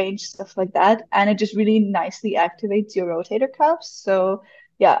end range, stuff like that. And it just really nicely activates your rotator cuffs. So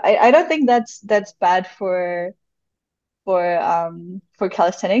yeah, I don't think that's bad for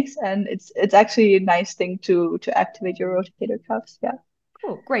calisthenics and it's actually a nice thing to activate your rotator cuffs. Yeah.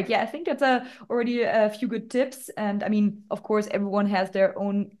 Cool, great. Yeah, I think that's already a few good tips. And I mean, of course, everyone has their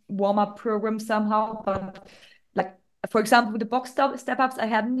own warm-up program somehow. But like, for example, with the box step-ups, I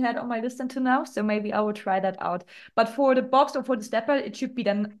hadn't had on my list until now. So maybe I will try that out. But for the box or for the stepper, it should be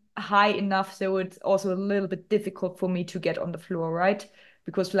then high enough. So it's also a little bit difficult for me to get on the floor, right?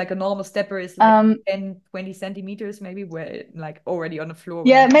 Because like a normal stepper is like Um, 10, 20 centimeters, maybe, where like already on the floor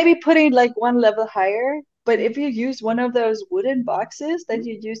when I Yeah, maybe putting it like one level higher. But Mhm. if you use one of those wooden boxes that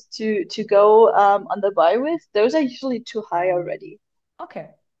you use to go on the bar with, those are usually too high already. Okay.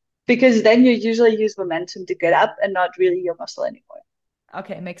 Because then you usually use momentum to get up and not really your muscle anymore.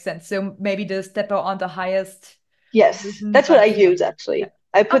 Okay, makes sense. So maybe the stepper on the highest Yes, version, that's what I but use yeah. actually.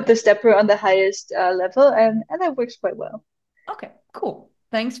 I put Okay. the stepper on the highest level and that works quite well. Okay, cool.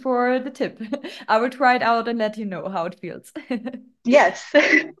 Thanks for the tip. I will try it out and let you know how it feels. Yes.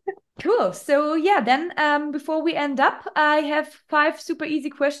 Cool. So yeah, then before we end up, I have five super easy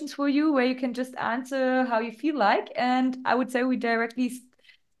questions for you where you can just answer how you feel like. And I would say we directly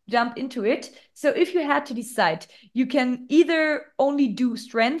jump into it. So if you had to decide, you can either only do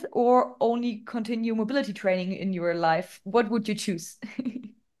strength or only continue mobility training in your life. What would you choose?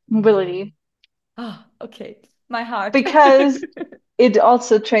 Mobility. Ah, okay. My heart. Because it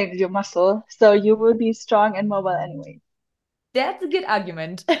also trains your muscle, so you will be strong and mobile anyway. That's a good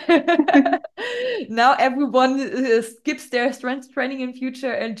argument. Now everyone skips their strength training in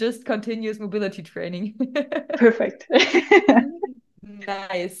future and just continues mobility training. Perfect.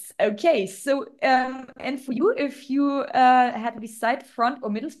 Nice. Okay, so and for you, if you had to decide front or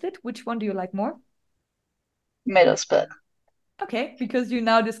middle split, which one do you like more? Middle split. Okay, because you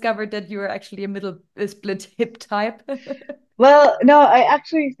now discovered that you're actually a middle split hip type. Well, no, I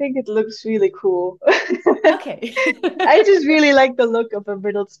actually think it looks really cool. Okay. I just really like the look of a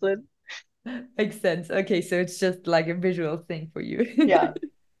middle split. Makes sense. Okay, so it's just like a visual thing for you. Yeah,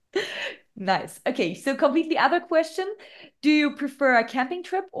 Nice. Okay, so completely other question. Do you prefer a camping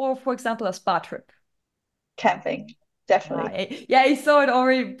trip or, for example, a spa trip? camping. definitely. Yeah, I saw it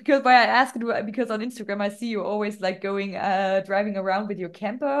already because why I asked it because on Instagram I see you always like going driving around with your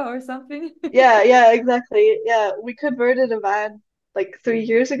camper or something. Yeah, yeah, exactly. Yeah, we converted a van like 3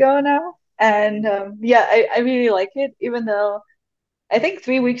 years ago now. And yeah, I really like it, even though I think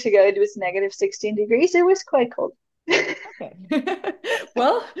 3 weeks ago it was negative 16 degrees. It was quite cold. Okay.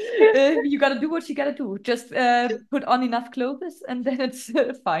 Well, you gotta do what you gotta do. Just put on enough clothes and then it's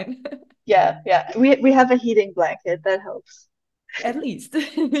fine. Yeah, yeah. We have a heating blanket that helps. At least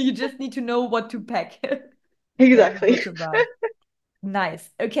you just need to know what to pack. Then you will Exactly. survive. Nice.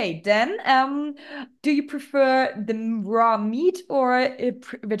 Okay, then do you prefer the raw meat or a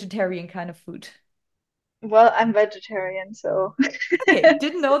vegetarian kind of food? Well, I'm vegetarian, so Okay,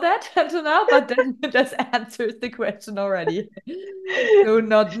 didn't know that until now, but then just answers the question already. So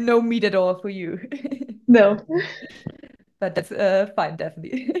not no meat at all for you. no. But that's fine,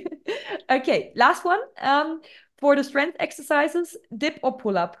 definitely. Okay, last one. For the strength exercises, dip or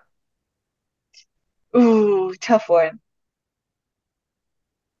pull up? Ooh, tough one.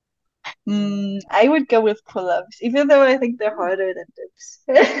 I would go with pull-ups, even though I think they're Oh. harder than dips.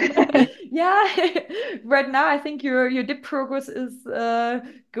 Yeah, right now I think your dip progress is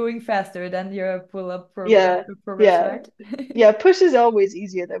going faster than your Yeah, progress, yeah, right? yeah. Push is always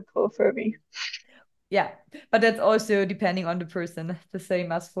easier than pull for me. Yeah, but that's also depending on the person, the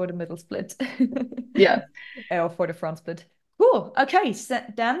same as for the middle split Yeah. or for the front split. Cool. Okay, so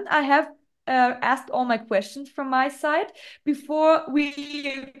then I have asked all my questions from my side. Before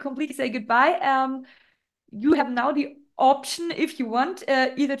we completely say goodbye, you have now the option if you want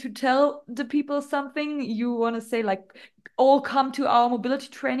either to tell the people something you want to say like all come to our mobility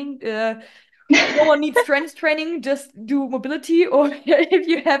training no one needs strength training, just do mobility. Or if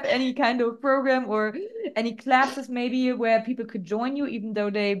you have any kind of program or any classes maybe where people could join you, even though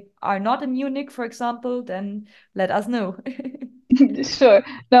they are not in Munich, for example, then let us know. Sure.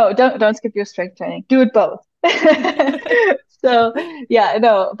 No, don't skip your strength training. Do it both. So yeah,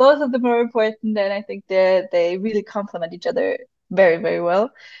 no, both of them are important, and I think they really complement each other very, very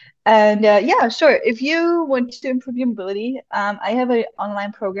well. And yeah, sure. If you want to improve your mobility, I have an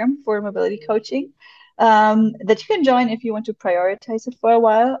online program for mobility coaching that you can join if you want to prioritize it for a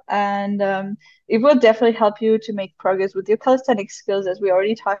while. And it will definitely help you to make progress with your calisthenics skills, as we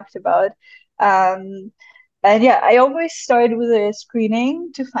already talked about. Um, and yeah, I always start with a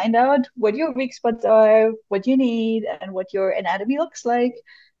screening to find out what your weak spots are, what you need, and what your anatomy looks like.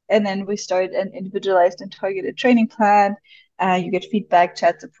 And then we start an individualized and targeted training plan. You get feedback,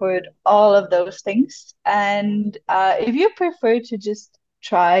 chat support, all of those things. And if you prefer to just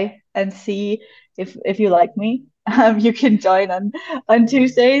try and see if you like me, you can join on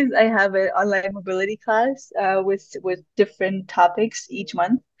Tuesdays. I have an online mobility class with different topics each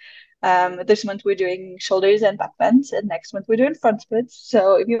month. This month we're doing shoulders and back bends, and next month we're doing front splits.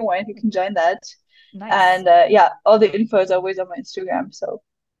 So if you want, you can join that. Nice. And yeah, all the info is always on my Instagram. So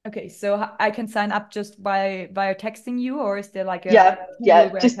Okay, so I can sign up just by via texting you, or is there like a yeah, tool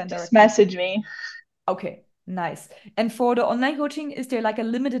yeah, where I just can just directly? message me. Okay, nice. And for the online coaching, is there like a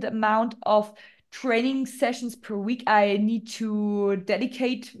limited amount of training sessions per week I need to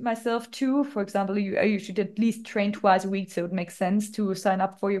dedicate myself to? For example, you should at least train twice a week, so it makes sense to sign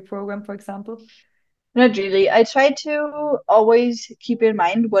up for your program, for example. Not really. I try to always keep in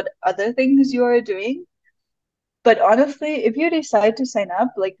mind what other things you are doing. But honestly, if you decide to sign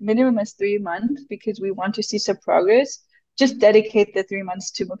up, like minimum is 3 months because we want to see some progress, just Mhm. dedicate the 3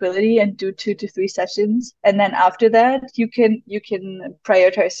 months to mobility and do 2 to 3 sessions. And then after that, you can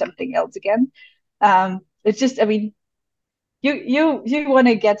prioritize something else again. It's just, I mean, you want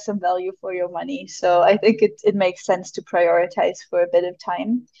to get some value for your money. So I think it makes sense to prioritize for a bit of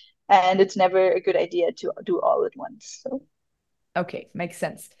time. And it's never a good idea to do all at once. So Okay, makes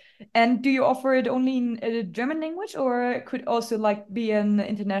sense. And do you offer it only in German language, or could also like be an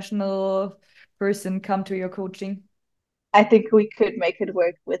international person come to your coaching? I think we could make it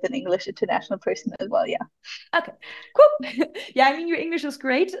work with an English international person as well. Yeah. Okay, cool. Yeah, I mean, your English is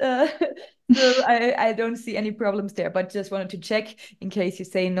great. So I don't see any problems there, but just wanted to check in case you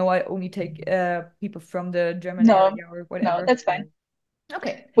say, no, I only take people from the German No, area or no, whatever. that's fine.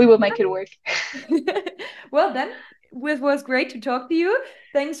 Okay. We will make it work. Well, then, it was great to talk to you.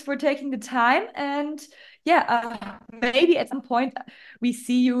 Thanks for taking the time. And yeah, maybe at some point we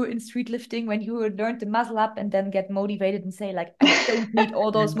see you in street lifting when you learned the muscle up and then get motivated and say, like, I don't need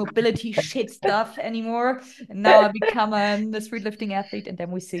all those mobility shit stuff anymore. And now I become a street lifting athlete. And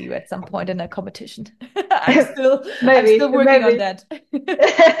then we see you at some point in a competition. I'm Maybe, still working on maybe. that.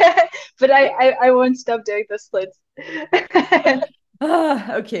 But I won't stop doing the splits.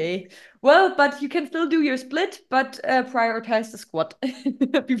 Okay. Well, but you can still do your split, but prioritize the squat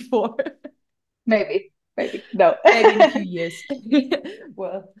before. Maybe. No. Maybe in a few years.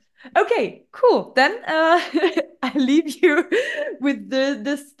 Well, okay, cool. Then I leave you with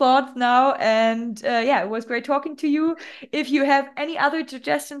this thought now. And yeah, it was great talking to you. If you have any other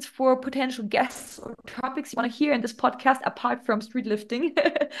suggestions for potential guests or topics you want to hear in this podcast apart from street lifting,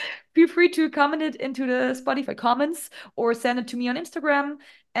 feel free to comment it into the Spotify comments or send it to me on Instagram.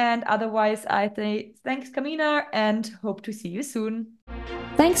 And otherwise, I say thanks, Chamina, and hope to see you soon.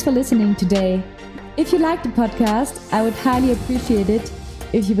 Thanks for listening today. If you like the podcast, I would highly appreciate it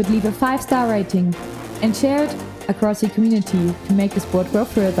if you would leave a 5-star rating and share it across your community to make the sport grow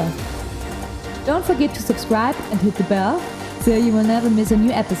further. Don't forget to subscribe and hit the bell so you will never miss a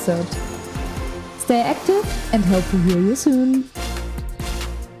new episode. Stay active and hope to hear you soon.